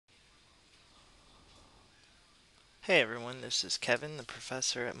Hey everyone, this is Kevin, the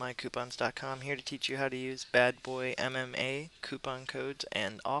professor at mycoupons.com, here to teach you how to use Badboy MMA coupon codes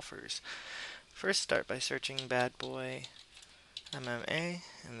and offers. First, start by searching Badboy MMA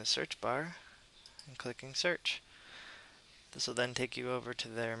in the search bar and clicking search. This will then take you over to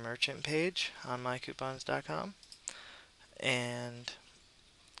their merchant page on mycoupons.com, and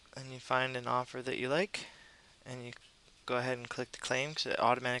then you find an offer that you like, and you go ahead and click the claim because it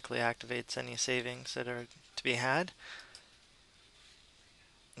automatically activates any savings that are to be had,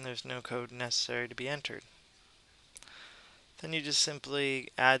 and there's no code necessary to be entered. Then you just simply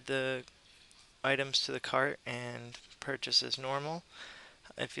add the items to the cart and purchase as normal.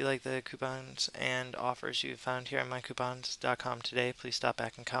 If you like the coupons and offers you found here on mycoupons.com today, please stop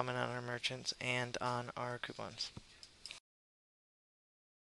back and comment on our merchants and on our coupons.